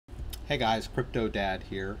Hey guys, Crypto Dad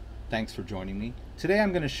here. Thanks for joining me. Today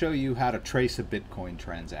I'm going to show you how to trace a Bitcoin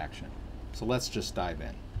transaction. So let's just dive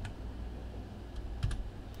in.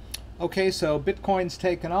 Okay, so Bitcoin's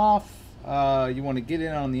taken off. You want to get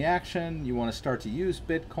in on the action. You want to start to use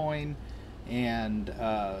Bitcoin. And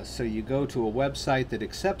so you go to a website that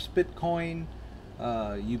accepts Bitcoin.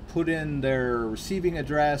 You put in their receiving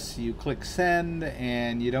address, you click send,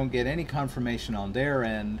 and you don't get any confirmation on their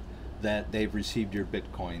end that they've received your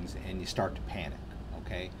Bitcoins, and you start to panic.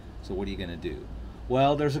 Okay, so what are you going to do?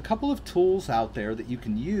 Well, there's a couple of tools out there that you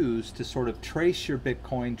can use to sort of trace your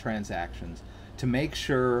Bitcoin transactions to make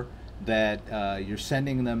sure that you're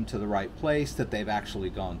sending them to the right place, that they've actually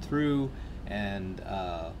gone through, and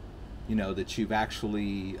you know that you've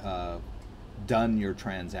actually done your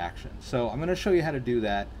transaction. So I'm going to show you how to do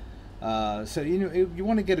that. So you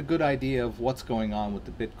want to get a good idea of what's going on with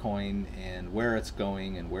the Bitcoin and where it's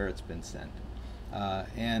going and where it's been sent.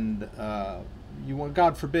 You want,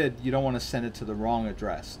 God forbid, you don't want to send it to the wrong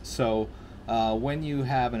address. So when you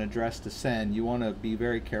have an address to send, you want to be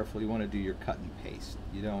very careful. You want to do your cut and paste.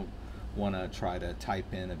 You don't want to try to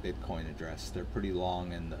type in a Bitcoin address. They're pretty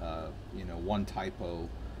long, and one typo,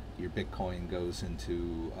 your Bitcoin goes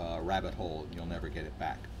into a rabbit hole and you'll never get it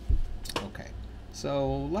back. Okay.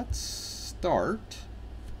 So let's start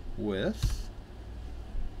with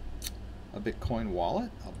a Bitcoin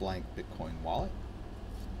wallet, a blank Bitcoin wallet.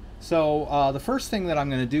 So the first thing that I'm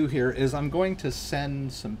going to do here is I'm going to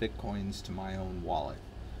send some Bitcoins to my own wallet.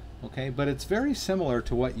 Okay, but it's very similar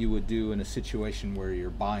to what you would do in a situation where you're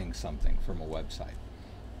buying something from a website.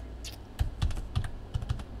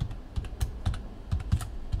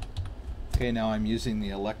 Okay, now I'm using the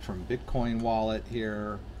Electrum Bitcoin wallet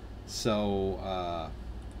here. So I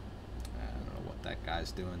don't know what that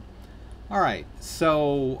guy's doing. All right,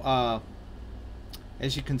 so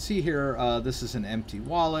as you can see here, this is an empty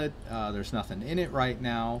wallet. There's nothing in it right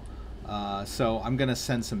now. So I'm going to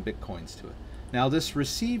send some Bitcoins to it. Now this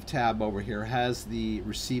receive tab over here has the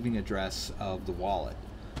receiving address of the wallet.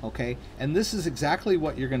 Okay, and this is exactly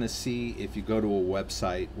what you're going to see if you go to a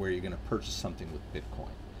website where you're going to purchase something with Bitcoin.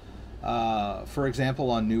 For example,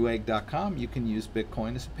 on newegg.com, you can use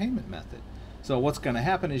Bitcoin as a payment method. So what's going to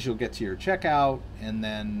happen is you'll get to your checkout, and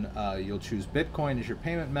then you'll choose Bitcoin as your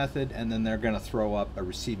payment method, and then they're going to throw up a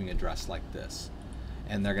receiving address like this.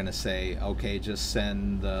 And they're going to say, okay, just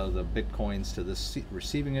send the Bitcoins to this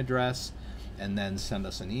receiving address, and then send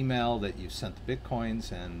us an email that you've sent the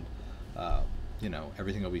Bitcoins, and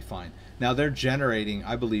everything will be fine. Now they're generating,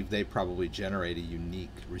 I believe they probably generate a unique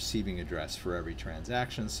receiving address for every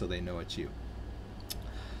transaction, so they know it's you.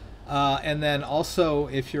 And then also,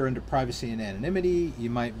 if you're into privacy and anonymity, you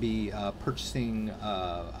might be purchasing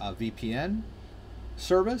a VPN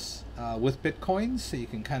service with Bitcoins, so you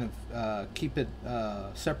can kind of keep it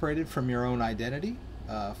separated from your own identity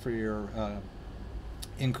for your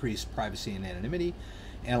increased privacy and anonymity.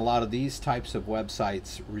 And a lot of these types of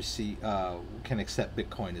websites can accept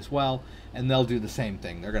Bitcoin as well, and they'll do the same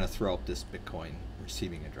thing. They're going to throw up this Bitcoin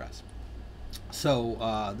receiving address.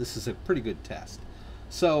 So this is a pretty good test.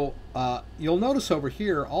 So you'll notice over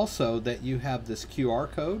here also that you have this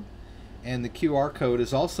QR code, and the QR code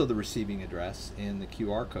is also the receiving address in the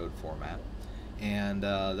QR code format, and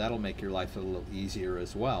that'll make your life a little easier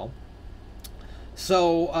as well.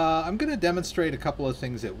 So I'm going to demonstrate a couple of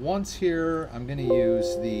things at once here. I'm going to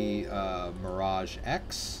use the Mirage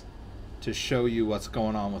X to show you what's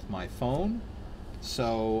going on with my phone.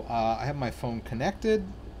 So I have my phone connected,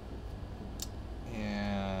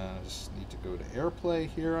 and I just need to go to AirPlay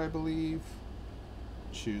here, I believe.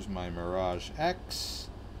 Choose my Mirage X,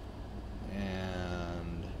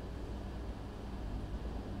 and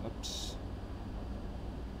oops,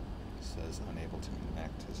 it says unable to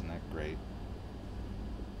connect. Isn't that great?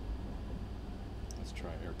 Let's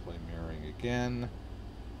try AirPlay mirroring again.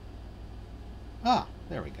 Ah,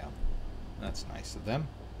 there we go. That's nice of them.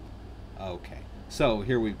 Okay, so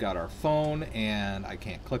here we've got our phone, and I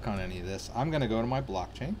can't click on any of this. I'm going to go to my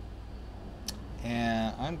blockchain,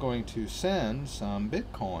 and I'm going to send some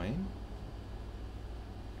Bitcoin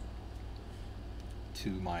to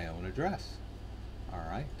my own address. All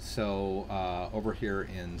right, so over here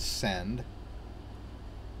in send,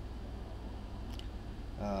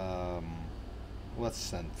 let's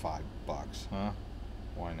send $5, huh?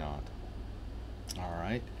 Why not? All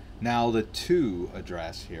right. Now the to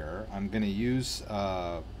address here, I'm going to use,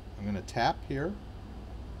 I'm going to tap here.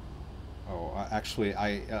 Oh, actually,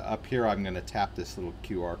 up here I'm going to tap this little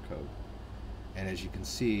QR code. And as you can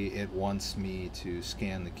see, it wants me to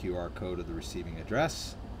scan the QR code of the receiving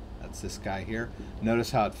address. That's this guy here.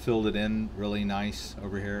 Notice how it filled it in really nice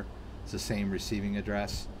over here. It's the same receiving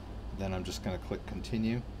address. then I'm just going to click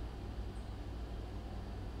continue.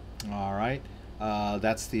 All right,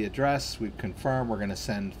 that's the address. We've confirmed we're going to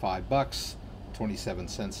send $5. 27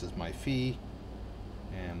 cents is my fee,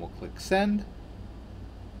 and we'll click send.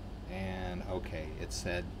 And okay, it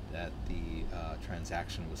said that the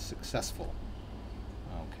transaction was successful.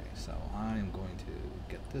 Okay, so I'm going to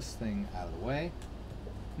get this thing out of the way.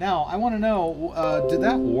 Now I want to know, did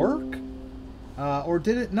that work, or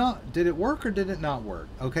did it not? Did it work or did it not work?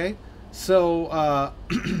 Okay, so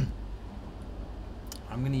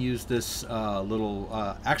I'm going to use this little,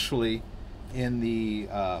 actually, in the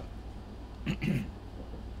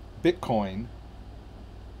Bitcoin.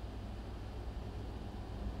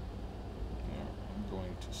 I'm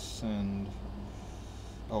going to send.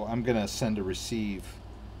 Oh, I'm going to send a receive.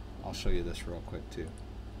 I'll show you this real quick too.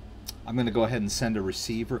 I'm going to go ahead and send a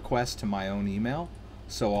receive request to my own email,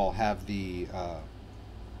 so I'll have the,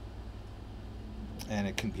 and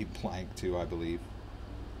it can be blank too, I believe.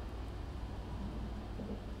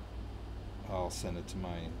 I'll send it to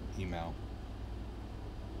my email.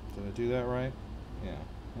 Did I do that right? Yeah,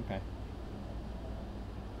 okay.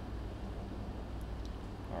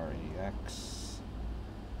 REX.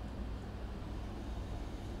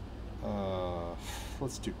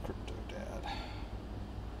 Let's do Crypto Dad.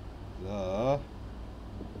 The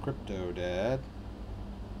Crypto Dad.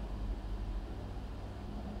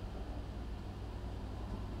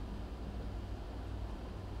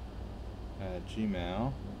 At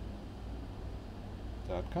gmail.com.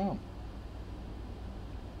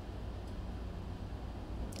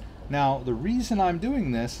 Now, the reason I'm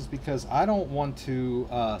doing this is because I don't want to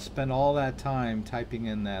spend all that time typing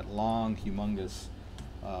in that long, humongous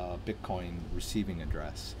Bitcoin receiving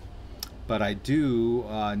address. But I do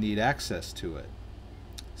need access to it.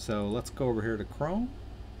 So let's go over here to Chrome.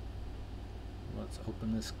 Let's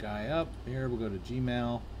open this guy up. Here we'll go to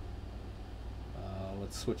Gmail.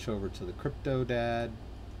 Let's switch over to the Crypto Dad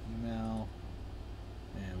email.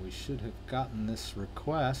 And we should have gotten this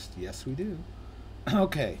request. Yes, we do.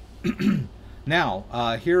 Okay.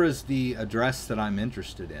 Now, here is the address that I'm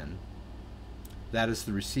interested in. That is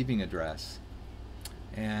the receiving address.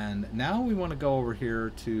 And now we want to go over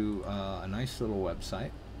here to a nice little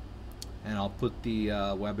website. And I'll put the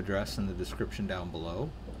web address in the description down below,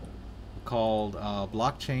 called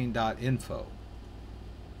Blockchain.info.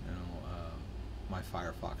 You know, my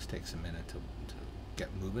Firefox takes a minute to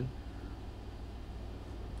get moving.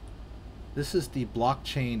 This is the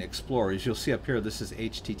Blockchain Explorer. As you'll see up here, this is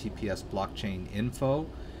HTTPS Blockchain.info,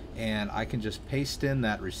 and I can just paste in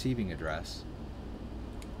that receiving address.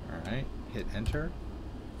 All right, hit enter.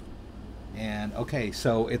 And okay,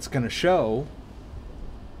 so it's going to show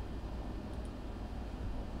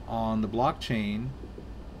on the blockchain.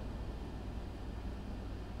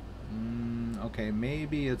 Okay,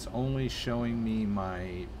 maybe it's only showing me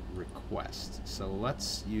my request. So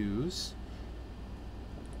let's use,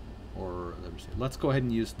 or let's go ahead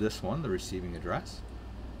and use this one, the receiving address,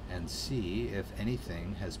 and see if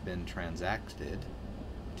anything has been transacted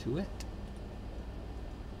to it.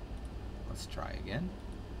 Let's try again.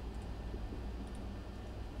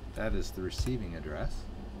 That is the receiving address.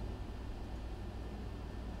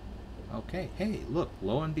 Okay, hey, look,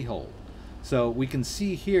 lo and behold. So we can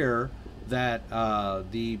see here that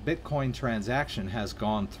the Bitcoin transaction has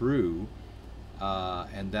gone through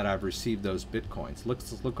and that I've received those Bitcoins.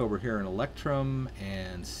 Let's look over here in Electrum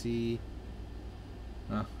and see.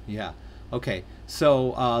 Yeah, okay,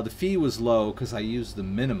 so the fee was low because I used the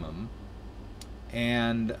minimum,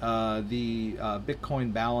 and the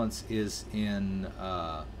Bitcoin balance is in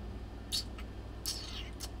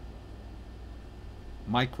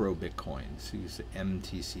micro Bitcoin, so you use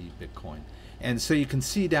MTC Bitcoin. And so you can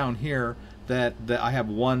see down here that I have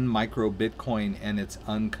one micro Bitcoin and it's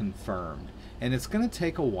unconfirmed. And it's going to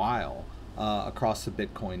take a while across the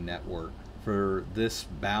Bitcoin network for this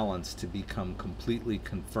balance to become completely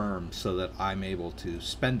confirmed so that I'm able to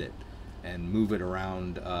spend it and move it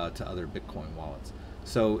around to other Bitcoin wallets.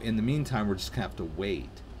 So in the meantime, we're just going to have to wait.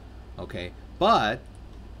 Okay, but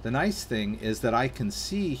the nice thing is that I can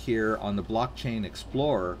see here on the Blockchain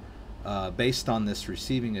Explorer, based on this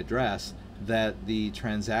receiving address, that the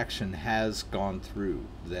transaction has gone through,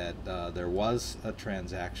 that there was a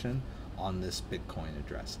transaction on this Bitcoin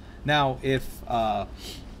address. Now, if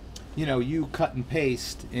you know, you cut and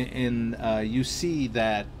paste in, you see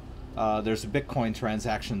that there's a Bitcoin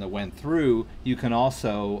transaction that went through, you can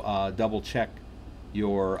also double check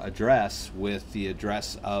your address with the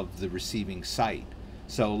address of the receiving site.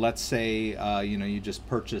 So let's say you know, you just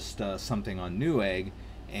purchased something on Newegg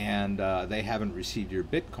and they haven't received your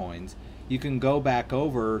Bitcoins. you can go back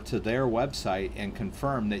over to their website and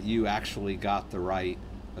confirm that you actually got the right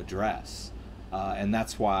address. And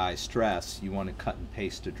that's why I stress you want to cut and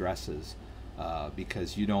paste addresses,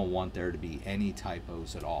 because you don't want there to be any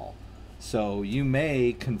typos at all. So you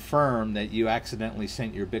may confirm that you accidentally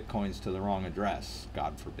sent your Bitcoins to the wrong address,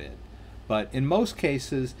 God forbid. But in most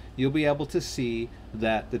cases, you'll be able to see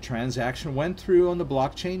that the transaction went through on the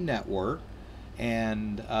blockchain network,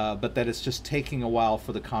 and but that it's just taking a while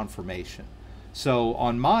for the confirmation. So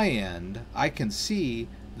on my end, I can see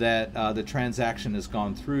that the transaction has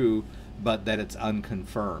gone through, but that it's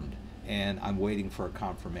unconfirmed, and I'm waiting for a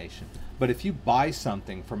confirmation. But if you buy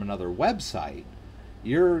something from another website,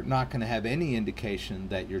 you're not going to have any indication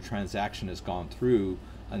that your transaction has gone through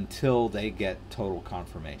until they get total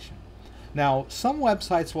confirmation. Now, some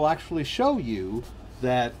websites will actually show you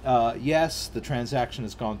that yes, the transaction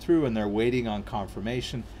has gone through and they're waiting on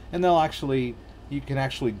confirmation, and you can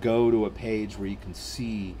actually go to a page where you can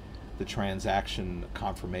see the transaction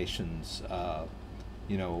confirmations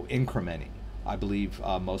incrementing. I believe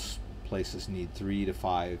most places need 3 to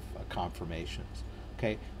 5 confirmations.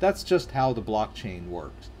 Okay, that's just how the blockchain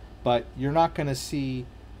works. But you're not going to see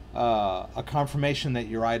a confirmation that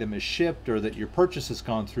your item is shipped or that your purchase has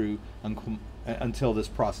gone through until this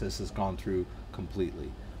process has gone through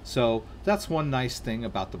completely. So that's one nice thing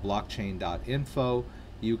about the Blockchain.info.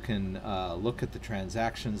 You can look at the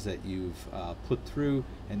transactions that you've put through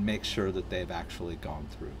and make sure that they've actually gone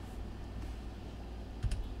through.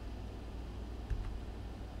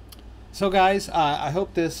 So guys, I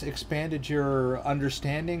hope this expanded your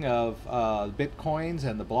understanding of Bitcoins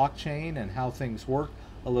and the blockchain and how things work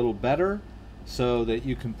a little better, so that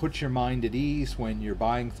you can put your mind at ease when you're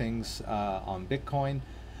buying things on Bitcoin.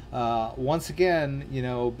 Once again,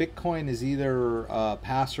 Bitcoin is either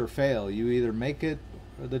pass or fail. You either make it,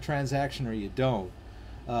 the transaction, or you don't.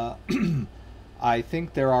 I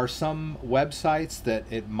think there are some websites that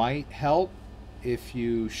it might help if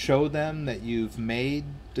you show them that you've made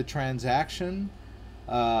the transaction,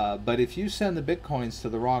 but if you send the Bitcoins to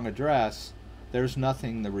the wrong address, there's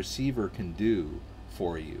nothing the receiver can do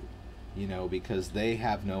for you, because they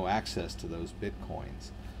have no access to those Bitcoins.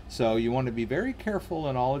 So you want to be very careful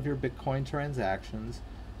in all of your Bitcoin transactions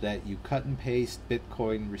that you cut and paste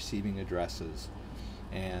Bitcoin receiving addresses,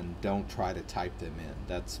 and don't try to type them in.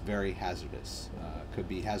 That's very hazardous. Could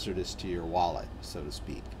be hazardous to your wallet, so to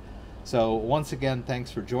speak. So once again, thanks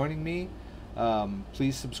for joining me.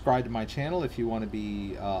 Please subscribe to my channel if you want to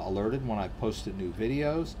be alerted when I posted new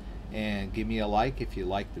videos, and give me a like if you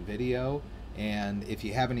like the video. And if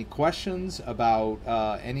you have any questions about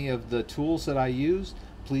any of the tools that I use,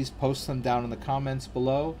 please post them down in the comments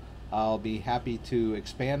below. I'll be happy to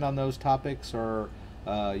expand on those topics, or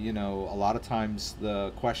a lot of times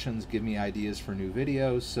the questions give me ideas for new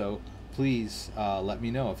videos, so please let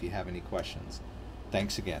me know if you have any questions.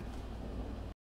 Thanks again.